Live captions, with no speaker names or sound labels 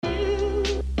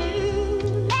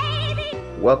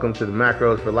Welcome to the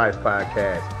Macros for Life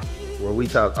podcast, where we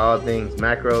talk all things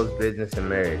macros, business, and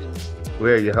marriage.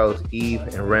 We're your hosts, Eve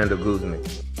and Randall Guzman.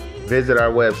 Visit our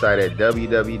website at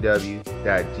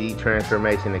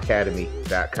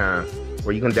www.gtransformationacademy.com,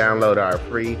 where you can download our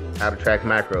free How to Track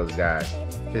Macros guide.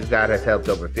 This guide has helped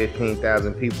over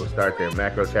 15,000 people start their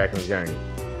macro tracking journey.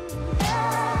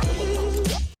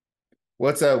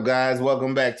 What's up, guys?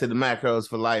 Welcome back to the Macros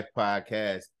for Life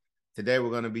podcast. Today, we're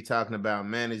going to be talking about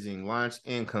managing launch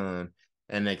income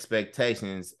and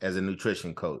expectations as a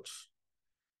nutrition coach.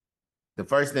 The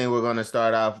first thing we're going to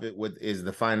start off with is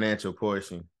the financial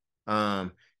portion.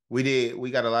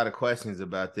 We got a lot of questions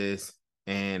about this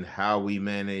and how we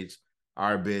manage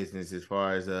our business as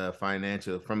far as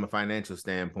from a financial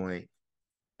standpoint.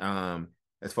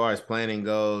 As far as planning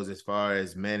goes, as far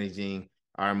as managing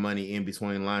our money in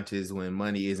between launches when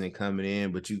money isn't coming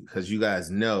in, because you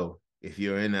guys know, if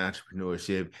you're in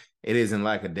entrepreneurship, it isn't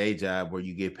like a day job where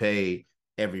you get paid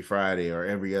every Friday or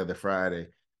every other Friday.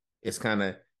 It's kind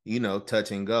of,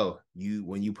 touch and go.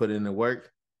 When you put in the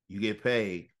work, you get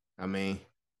paid. I mean,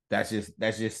 that's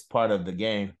just part of the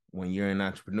game when you're in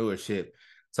entrepreneurship.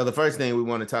 So the first thing we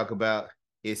want to talk about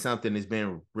is something that's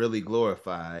been really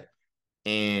glorified.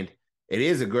 And it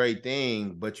is a great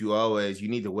thing, but you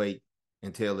need to wait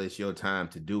until it's your time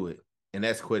to do it. And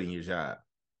that's quitting your job.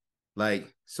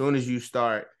 Like, soon as you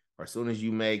start or soon as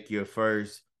you make your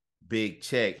first big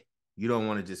check, you don't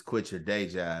want to just quit your day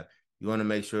job. You want to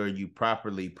make sure you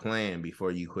properly plan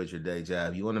before you quit your day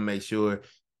job. You want to make sure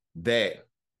that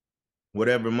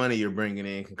whatever money you're bringing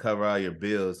in can cover all your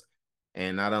bills,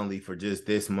 and not only for just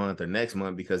this month or next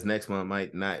month, because next month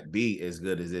might not be as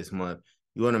good as this month.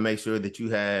 You want to make sure that you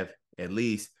have at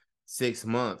least 6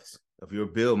 months of your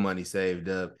bill money saved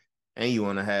up, and you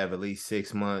want to have at least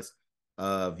 6 months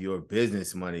of your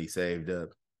business money saved up,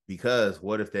 because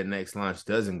what if that next launch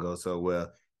doesn't go so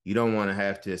well? You don't want to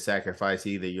have to sacrifice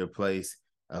either your place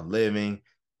of living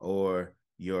or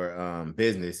your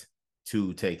business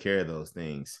to take care of those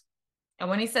things. And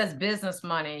when he says business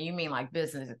money, you mean like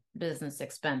business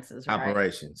expenses, right?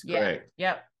 Operations, yeah. Correct.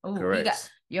 Yep. Ooh, correct.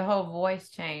 Your whole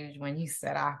voice changed when you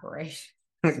said operation.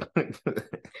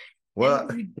 Well,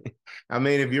 I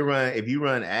mean, if you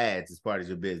run ads as part of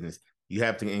your business, you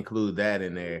have to include that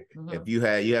in there. Mm-hmm. You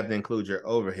have to include your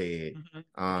overhead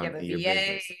in your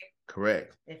business.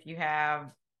 Correct. If you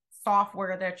have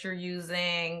software that you're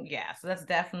using, yeah. So that's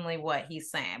definitely what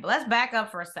he's saying. But let's back up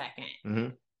for a second. Mm-hmm.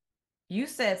 You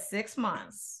said 6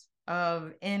 months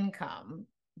of income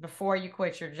before you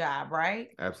quit your job, right?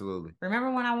 Absolutely. Remember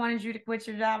when I wanted you to quit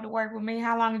your job to work with me?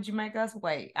 How long did you make us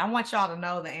wait? I want y'all to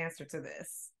know the answer to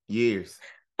this. Years.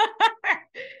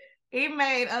 He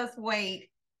made us wait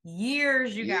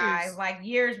years, guys, like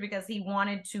years, because he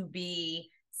wanted to be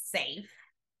safe.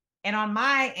 And on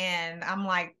my end, I'm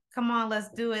like, come on, let's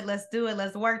do it. Let's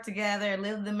work together,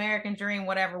 live the American dream,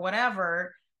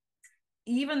 whatever.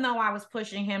 Even though I was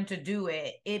pushing him to do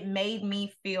it, it made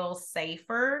me feel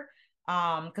safer,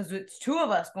 because it's two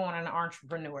of us going into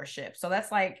entrepreneurship. So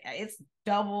that's like, it's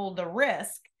double the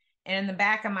risk. And in the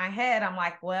back of my head, I'm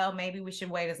like, well, maybe we should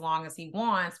wait as long as he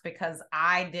wants, because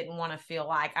I didn't want to feel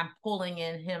like I'm pulling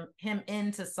him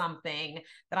into something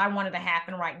that I wanted to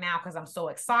happen right now because I'm so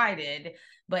excited.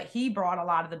 But he brought a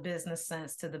lot of the business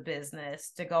sense to the business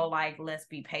to go like, let's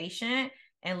be patient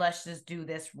and let's just do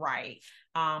this right.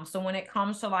 So when it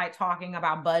comes to like talking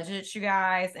about budgets, you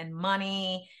guys, and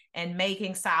money and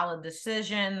making solid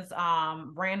decisions,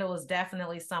 Randall is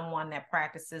definitely someone that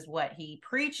practices what he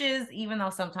preaches, even though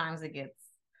sometimes it gets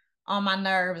on my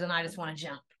nerves and I just want to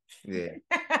jump. Yeah.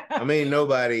 I mean,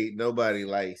 nobody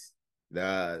likes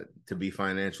to be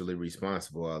financially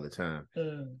responsible all the time.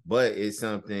 But it's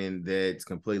something that's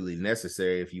completely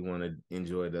necessary if you want to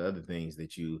enjoy the other things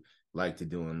that you like to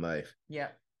do in life. Yeah.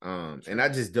 And I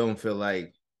just don't feel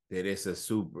like that it's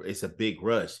a big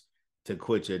rush to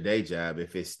quit your day job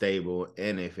if it's stable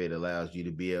and if it allows you to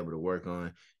be able to work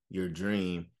on your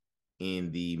dream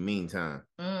in the meantime.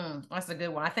 That's a good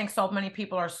one. I think so many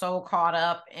people are so caught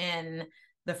up in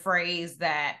the phrase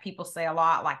that people say a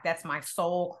lot, like, that's my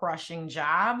soul crushing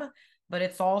job, but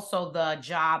it's also the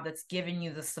job that's giving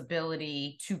you the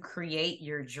stability to create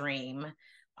your dream,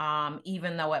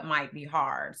 even though it might be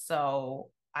hard.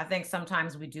 So I think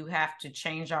sometimes we do have to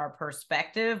change our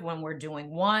perspective when we're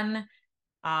doing one,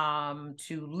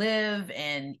 to live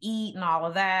and eat and all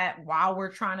of that while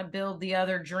we're trying to build the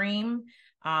other dream.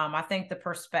 I think the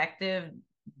perspective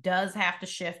does have to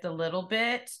shift a little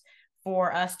bit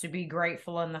for us to be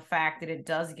grateful in the fact that it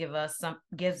does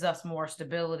gives us more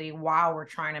stability while we're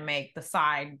trying to make the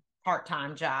side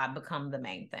part-time job become the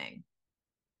main thing.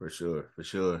 For sure.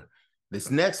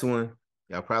 This next one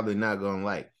y'all probably not gonna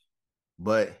like.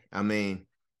 But I mean,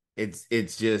 it's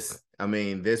just, I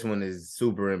mean, this one is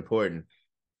super important.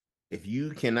 If you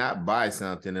cannot buy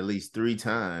something at least 3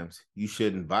 times, you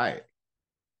shouldn't buy it.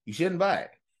 You shouldn't buy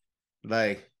it.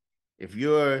 Like, if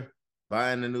you're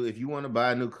if you want to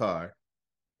buy a new car,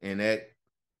 and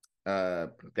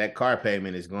that car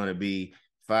payment is going to be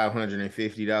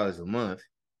 $550 a month,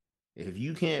 if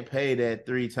you can't pay that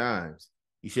 3 times,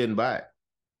 you shouldn't buy it.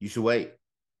 You should wait.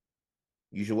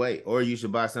 You should wait, or you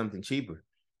should buy something cheaper.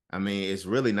 I mean, it's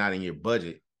really not in your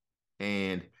budget.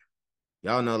 And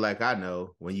y'all know, like I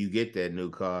know, when you get that new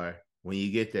car, when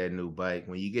you get that new bike,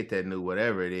 when you get that new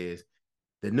whatever it is,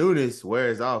 the newness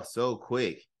wears off so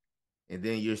quick, and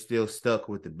then you're still stuck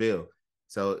with the bill.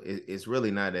 So it's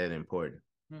really not that important.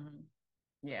 Mm-hmm.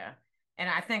 Yeah. And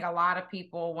I think a lot of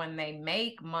people, when they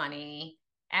make money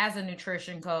as a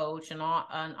nutrition coach and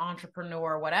an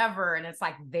entrepreneur, whatever, and it's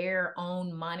like their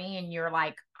own money, and you're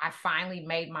like, I finally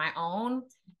made my own,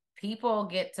 people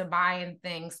get to buying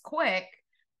things quick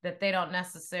that they don't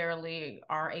necessarily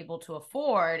are able to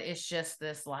afford. It's just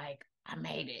this like, I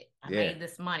made it. I made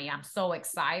this money. I'm so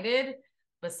excited.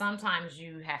 But sometimes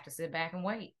you have to sit back and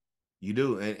wait. You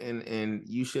do, and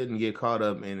you shouldn't get caught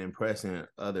up in impressing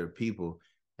other people,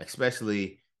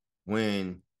 especially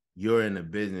when you're in a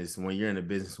business. When you're in a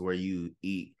business where you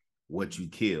eat what you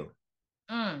kill,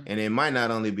 and it might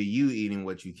not only be you eating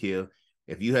what you kill.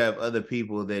 If you have other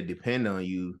people that depend on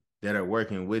you, that are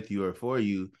working with you or for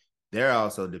you, they're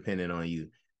also dependent on you.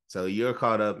 So you're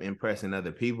caught up impressing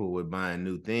other people with buying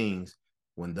new things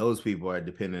when those people are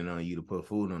dependent on you to put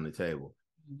food on the table.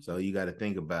 So you got to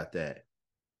think about that.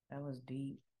 That was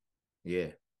deep. Yeah.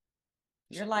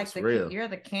 You're like you're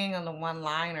the king on the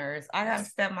one-liners. I gotta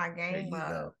step my game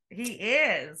up. He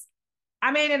is.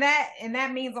 I mean, and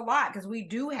that means a lot, because we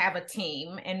do have a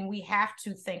team and we have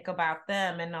to think about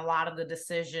them and a lot of the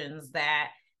decisions that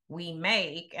we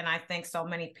make. And I think so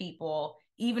many people,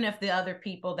 even if the other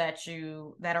people that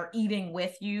are eating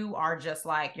with you are just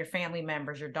like your family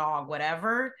members, your dog,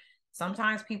 whatever,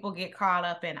 sometimes people get caught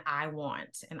up in I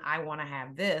want to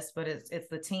have this, but it's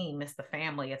the team, it's the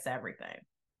family, it's everything.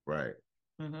 Right.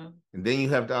 Mm-hmm. And then you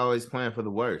have to always plan for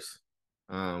the worst.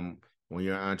 When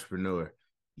you're an entrepreneur,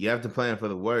 you have to plan for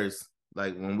the worst.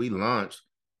 Like when we launch,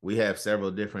 we have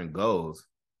several different goals.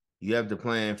 You have to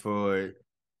plan for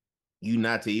you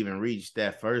not to even reach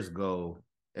that first goal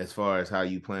as far as how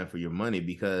you plan for your money,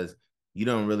 because you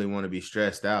don't really want to be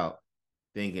stressed out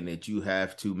thinking that you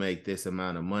have to make this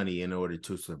amount of money in order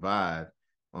to survive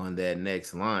on that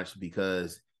next launch,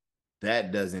 because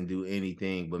that doesn't do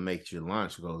anything but make your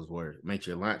launch go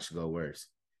worse.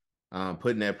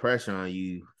 Putting that pressure on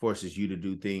you forces you to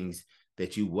do things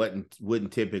that you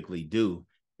wouldn't typically do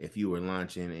if you were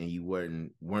launching and you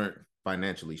weren't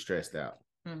financially stressed out.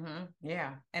 Mm-hmm.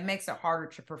 Yeah, it makes it harder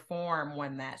to perform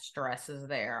when that stress is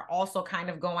there. Also, kind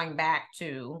of going back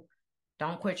to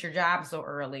don't quit your job so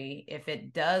early if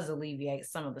it does alleviate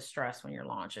some of the stress when you're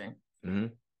launching. Mm-hmm.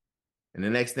 And the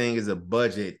next thing is a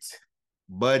budget.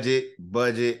 Budget.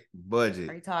 Are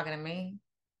you talking to me?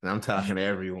 I'm talking to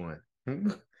everyone.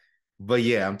 But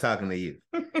yeah, I'm talking to you.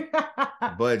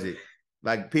 Budget.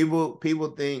 Like people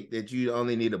think that you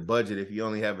only need a budget if you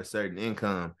only have a certain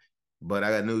income. But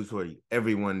I got news for you.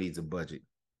 Everyone needs a budget.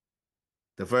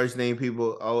 The first thing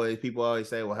people always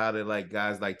say, well, how did like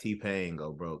guys like T-Pain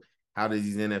go broke? How did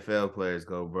these NFL players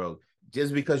go broke?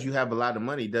 Just because you have a lot of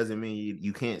money doesn't mean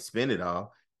you can't spend it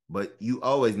all. But you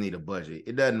always need a budget.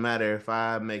 It doesn't matter if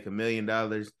I make $1 million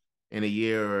in a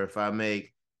year or if I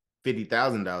make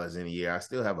 $50,000 in a year. I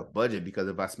still have a budget, because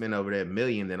if I spend over that $1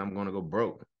 million, then I'm going to go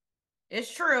broke.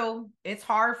 It's true. It's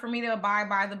hard for me to abide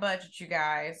by the budget, you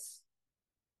guys.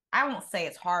 I won't say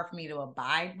it's hard for me to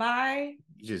abide by.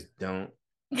 You just don't.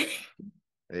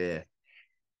 Yeah.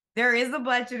 There is a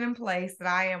budget in place that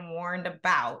I am warned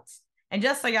about. And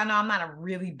just so y'all know, I'm not a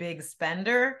really big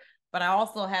spender, but I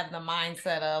also have the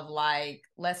mindset of like,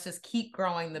 let's just keep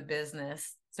growing the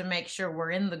business to make sure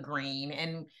we're in the green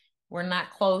and we're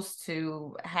not close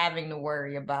to having to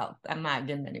worry about, I'm not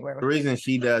getting anywhere with the reason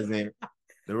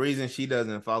she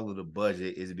doesn't follow the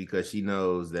budget is because she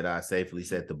knows that I safely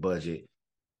set the budget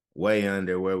way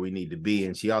under where we need to be.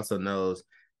 And she also knows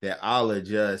that I'll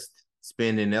adjust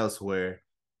spending elsewhere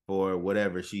for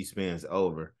whatever she spends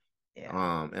over.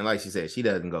 Yeah. And like she said, she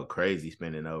doesn't go crazy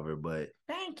spending over, but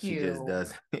she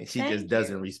just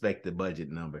doesn't respect the budget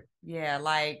number. Yeah,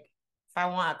 like if I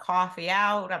want a coffee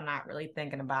out, I'm not really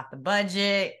thinking about the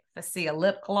budget. If I see a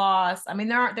lip gloss, I mean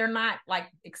they're not like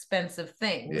expensive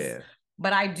things. Yeah.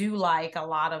 But I do like a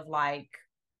lot of like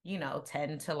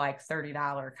 $10 to like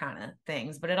 $30 kind of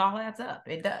things, but it all adds up.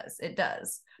 It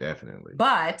does. Definitely.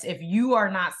 But if you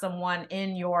are not someone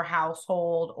in your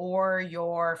household or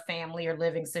your family or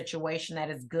living situation that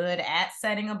is good at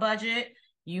setting a budget,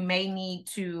 you may need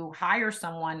to hire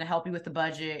someone to help you with the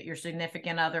budget, your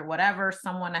significant other, whatever,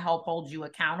 someone to help hold you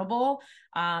accountable,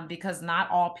 because not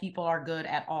all people are good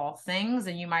at all things,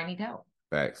 and you might need help.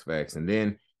 Facts. And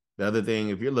then the other thing,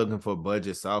 if you're looking for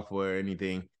budget software or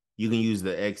anything, you can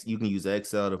use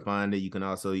Excel to find it. You can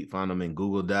also find them in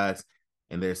Google Docs,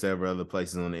 and there's several other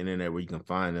places on the internet where you can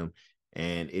find them.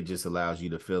 And it just allows you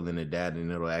to fill in the data, and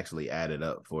it'll actually add it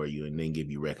up for you and then give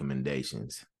you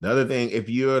recommendations. The other thing, if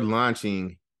you're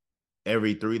launching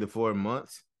every 3 to 4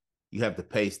 months, you have to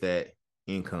pace that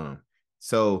income.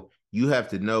 So you have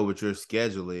to know what your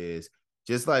schedule is.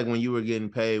 Just like when you were getting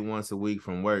paid once a week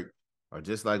from work, or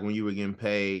just like when you were getting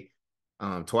paid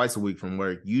twice a week from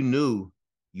work, you knew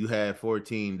you had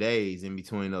 14 days in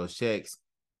between those checks,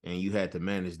 and you had to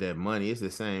manage that money. It's the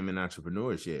same in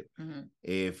entrepreneurship. Mm-hmm.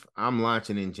 If I'm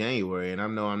launching in January and I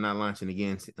know I'm not launching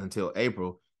again until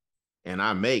April, and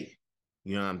I make,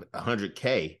 I'm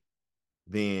 100K,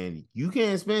 then you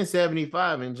can't spend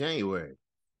 75 in January.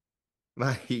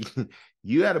 Like,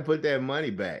 you got to put that money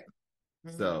back.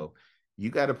 Mm-hmm. So you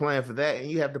got to plan for that, and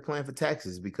you have to plan for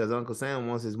taxes because Uncle Sam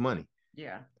wants his money.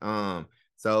 Yeah.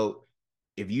 So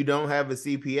if you don't have a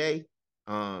CPA,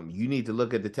 you need to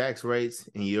look at the tax rates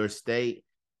in your state,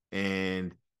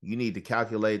 and you need to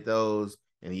calculate those,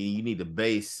 and you need to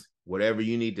base whatever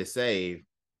you need to save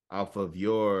off of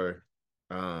your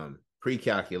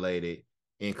pre-calculated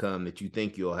income that you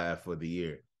think you'll have for the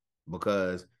year,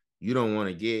 because you don't want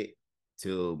to get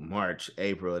till March,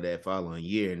 April of that following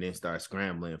year and then start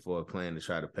scrambling for a plan to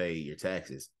try to pay your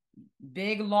taxes.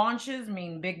 Big launches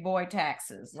mean big boy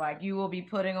taxes. Like, you will be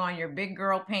putting on your big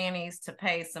girl panties to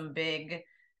pay some big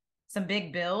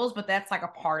bills, but that's like a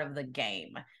part of the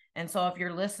game. And so if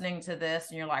you're listening to this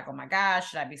and you're like, oh my gosh,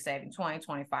 should I be saving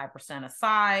 25%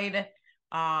 aside?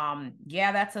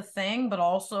 Yeah, that's a thing, but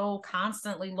also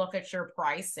constantly look at your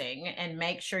pricing and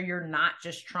make sure you're not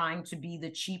just trying to be the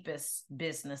cheapest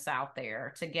business out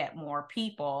there to get more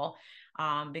people,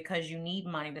 because you need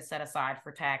money to set aside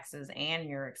for taxes and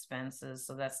your expenses.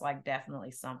 So that's like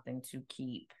definitely something to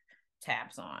keep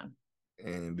tabs on.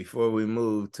 And before we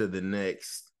move to the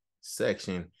next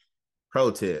section,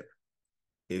 pro tip: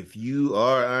 if you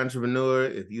are an entrepreneur,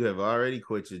 if you have already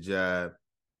quit your job,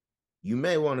 you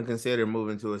may want to consider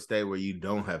moving to a state where you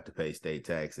don't have to pay state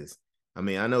taxes. I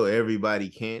mean, I know everybody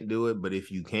can't do it, but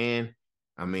if you can,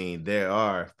 I mean, there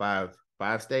are five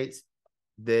states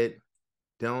that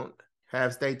don't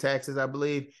have state taxes, I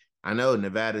believe. I know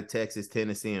Nevada, Texas,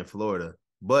 Tennessee, and Florida,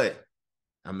 but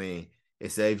I mean,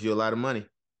 it saves you a lot of money.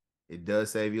 It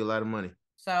does save you a lot of money.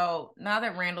 So now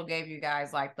that Randall gave you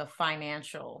guys like the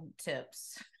financial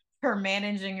tips for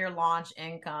managing your launch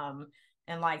income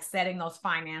and like setting those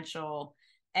financial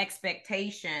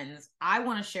expectations, I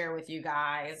want to share with you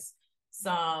guys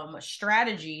some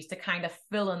strategies to kind of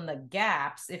fill in the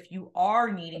gaps if you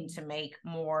are needing to make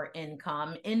more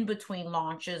income in between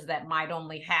launches that might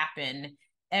only happen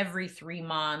every 3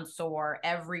 months or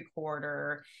every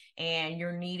quarter, and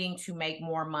you're needing to make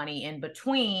more money in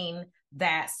between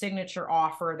that signature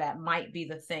offer that might be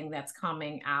the thing that's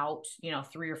coming out,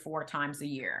 3 or 4 times a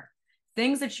year.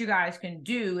 Things that you guys can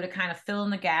do to kind of fill in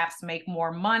the gaps, make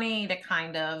more money, to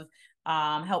kind of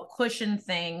help cushion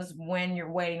things when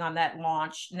you're waiting on that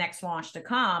next launch to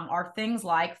come, are things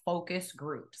like focus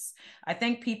groups. I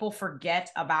think people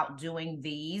forget about doing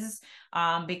these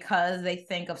because they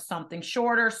think of something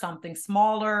shorter, something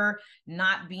smaller,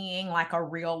 not being like a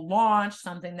real launch,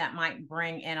 something that might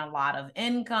bring in a lot of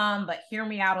income. But hear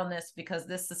me out on this, because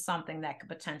this is something that could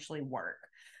potentially work.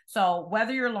 So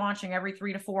whether you're launching every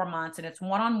 3 to 4 months and it's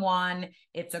one-on-one,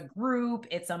 it's a group,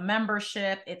 it's a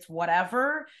membership, it's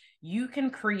whatever, you can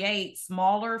create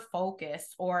smaller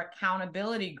focus or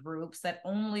accountability groups that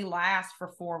only last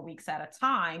for 4 weeks at a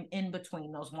time in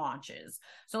between those launches.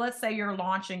 So let's say you're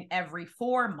launching every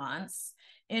 4 months.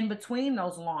 In between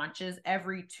those launches,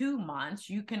 every 2 months,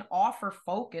 you can offer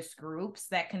focus groups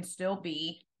that can still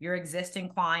be your existing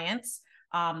clients,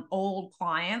 old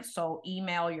clients, so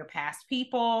email your past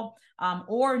people,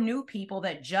 or new people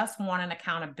that just want an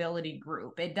accountability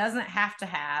group. It doesn't have to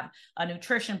have a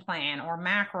nutrition plan or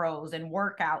macros and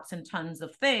workouts and tons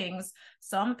of things.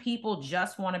 Some people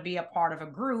just want to be a part of a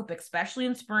group, especially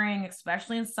in spring,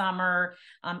 especially in summer,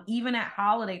 even at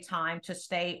holiday time, to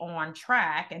stay on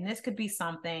track. And this could be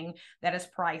something that is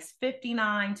priced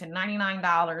 $59 to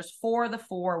 $99 for the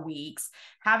 4 weeks,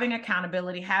 having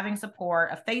accountability, having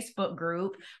support, a Facebook group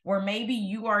group where maybe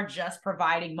you are just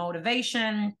providing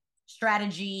motivation,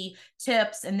 strategy,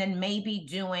 tips, and then maybe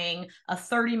doing a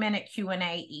 30-minute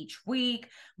Q&A each week.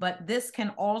 But this can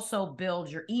also build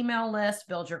your email list,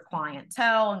 build your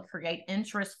clientele, and create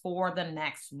interest for the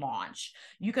next launch.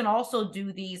 You can also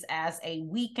do these as a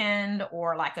weekend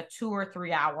or like a 2 or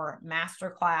 3 hour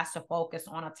masterclass to focus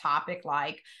on a topic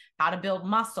like how to build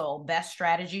muscle, best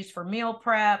strategies for meal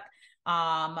prep,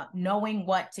 knowing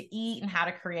what to eat and how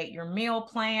to create your meal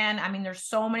plan. I mean, there's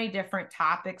so many different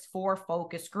topics for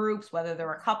focus groups, whether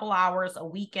they're a couple hours, a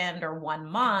weekend, or 1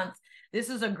 month. This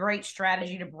is a great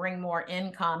strategy to bring more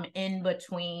income in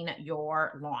between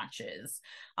your launches.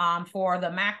 For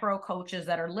the macro coaches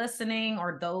that are listening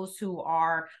or those who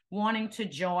are wanting to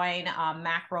join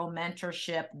macro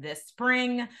mentorship this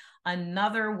spring,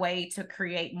 another way to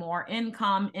create more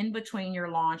income in between your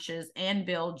launches and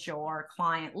build your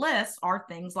client list are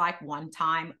things like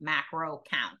one-time macro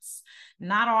counts.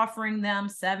 Not offering them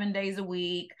 7 days a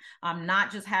week,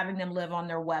 not just having them live on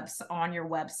their on your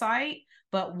website,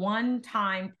 but one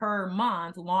time per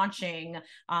month launching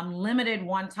limited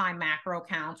one-time macro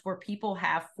counts where people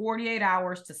have 48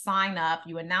 hours to sign up.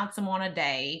 You announce them on a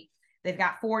day. They've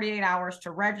got 48 hours to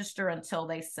register until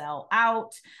they sell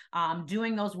out.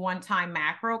 Doing those one-time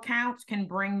macro counts can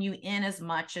bring you in as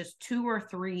much as $2,000 or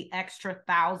 $3,000 extra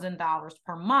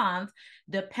per month,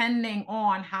 depending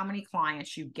on how many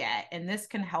clients you get. And this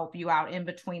can help you out in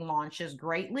between launches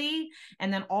greatly,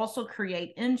 and then also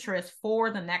create interest for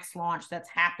the next launch that's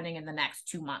happening in the next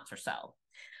 2 months or so.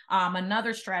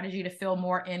 Another strategy to feel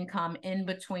more income in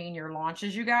between your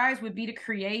launches, you guys, would be to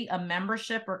create a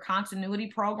membership or continuity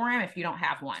program if you don't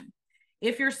have one.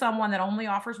 If you're someone that only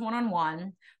offers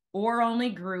one-on-one or only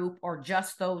group or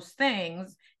just those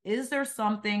things, is there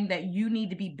something that you need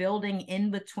to be building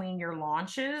in between your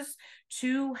launches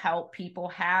to help people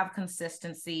have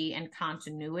consistency and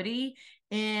continuity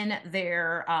in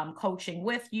their coaching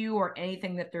with you or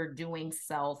anything that they're doing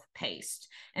self-paced?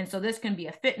 And so this can be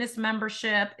a fitness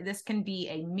membership, this can be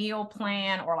a meal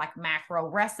plan or like macro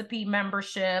recipe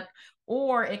membership,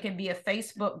 or it can be a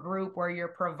Facebook group where you're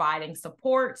providing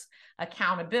support,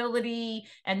 accountability,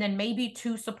 and then maybe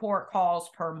 2 support calls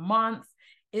per month.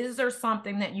 Is there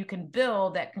something that you can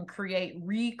build that can create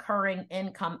recurring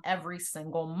income every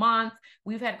single month?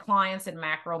 We've had clients in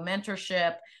macro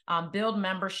mentorship build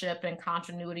membership and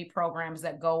continuity programs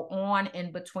that go on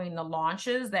in between the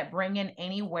launches that bring in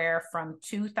anywhere from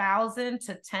 $2,000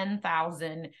 to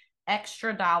 $10,000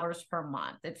 extra dollars per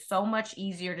month. It's so much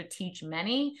easier to teach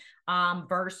many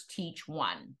versus teach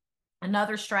one.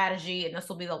 Another strategy, and this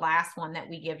will be the last one that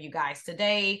we give you guys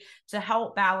today to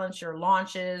help balance your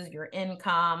launches, your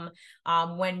income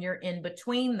when you're in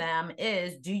between them,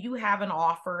 is do you have an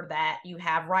offer that you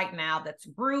have right now that's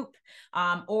group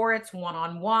or it's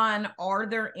one-on-one? Are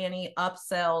there any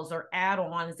upsells or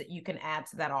add-ons that you can add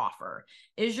to that offer?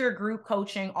 Is your group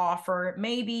coaching offer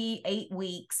maybe 8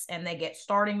 weeks and they get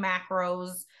starting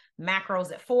macros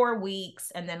at 4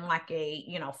 weeks, and then like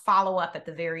a follow-up at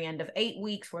the very end of 8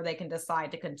 weeks where they can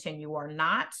decide to continue or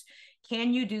not?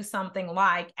 Can you do something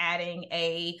like adding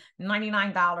a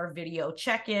 $99 video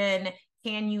check-in?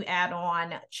 Can you add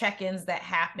on check-ins that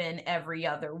happen every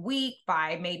other week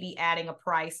by maybe adding a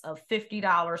price of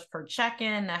 $50 per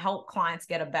check-in to help clients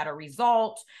get a better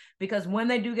result? Because when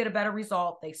they do get a better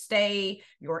result, they stay.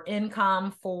 Your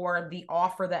income for the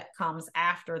offer that comes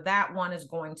after that one is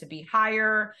going to be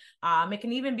higher. It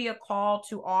can even be a call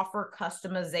to offer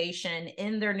customization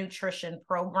in their nutrition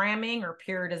programming or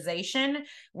periodization,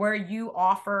 where you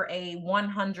offer a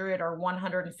 $100 or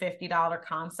 $150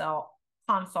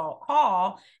 consult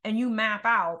call and you map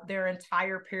out their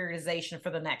entire periodization for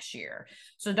the next year.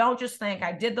 So don't just think,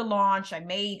 I did the launch, I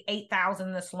made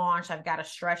 8,000 this launch, I've got to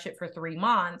stretch it for 3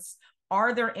 months.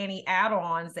 Are there any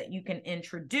add-ons that you can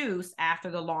introduce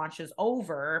after the launch is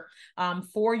over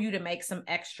for you to make some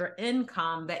extra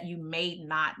income that you may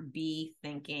not be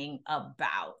thinking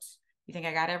about? You think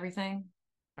I got everything?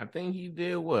 I think you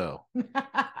did well.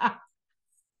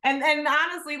 And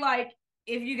honestly, like,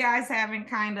 if you guys haven't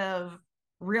kind of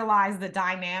realized the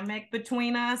dynamic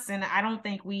between us, and I don't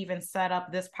think we even set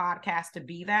up this podcast to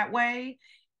be that way.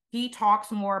 He talks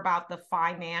more about the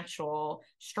financial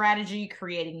strategy,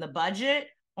 creating the budget.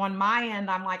 On my end,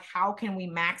 I'm like, how can we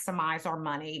maximize our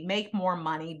money, make more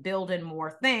money, build in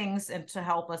more things, and to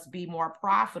help us be more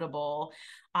profitable?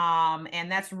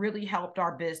 And that's really helped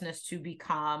our business to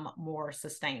become more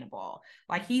sustainable.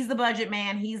 Like, he's the budget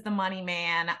man, he's the money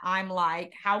man. I'm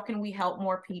like, how can we help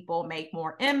more people make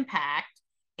more impact?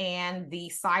 And the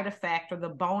side effect or the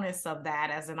bonus of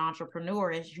that as an entrepreneur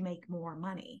is you make more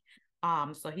money.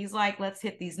 So he's like, let's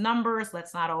hit these numbers.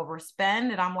 Let's not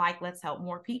overspend. And I'm like, let's help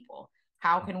more people.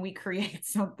 How can we create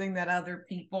something that other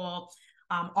people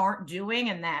aren't doing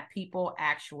and that people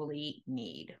actually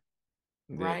need?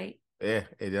 Right? Yeah.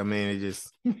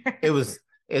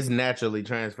 It's naturally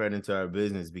transferred into our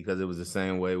business because it was the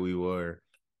same way we were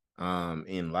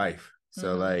in life.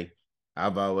 So like,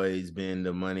 I've always been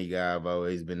the money guy. I've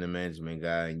always been the management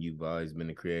guy, and you've always been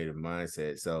the creative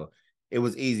mindset. So it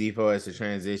was easy for us to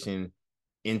transition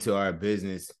into our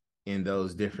business in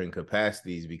those different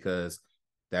capacities because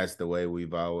that's the way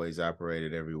we've always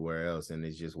operated everywhere else. And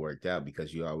it's just worked out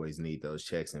because you always need those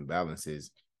checks and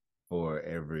balances for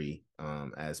every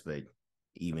aspect,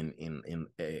 even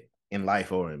in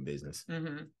life or in business.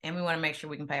 And we want to make sure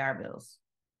we can pay our bills.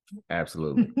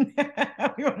 Absolutely.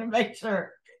 We want to make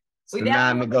sure we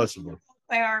non-negotiable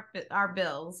pay our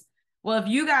bills. Well, if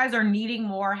you guys are needing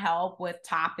more help with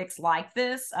topics like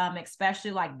this,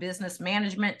 especially like business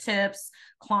management tips,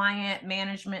 client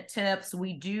management tips,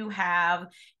 we do have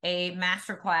a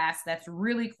masterclass that's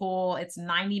really cool. It's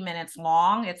 90 minutes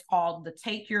long. It's called the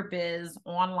Take Your Biz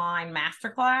Online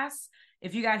Masterclass.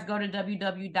 If you guys go to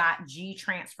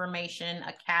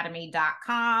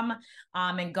www.gtransformationacademy.com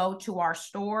and go to our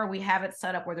store, we have it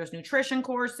set up where there's nutrition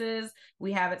courses.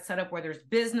 We have it set up where there's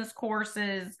business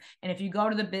courses. And if you go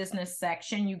to the business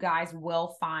section, you guys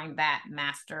will find that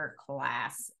master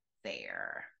class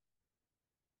there.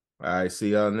 All right.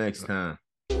 See y'all next time.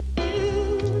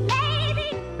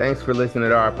 Thanks for listening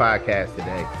to our podcast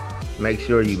today. Make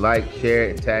sure you like, share,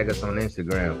 and tag us on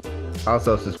Instagram.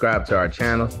 Also, subscribe to our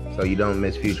channel so you don't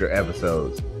miss future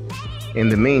episodes. In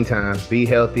the meantime, be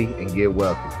healthy and get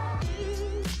wealthy.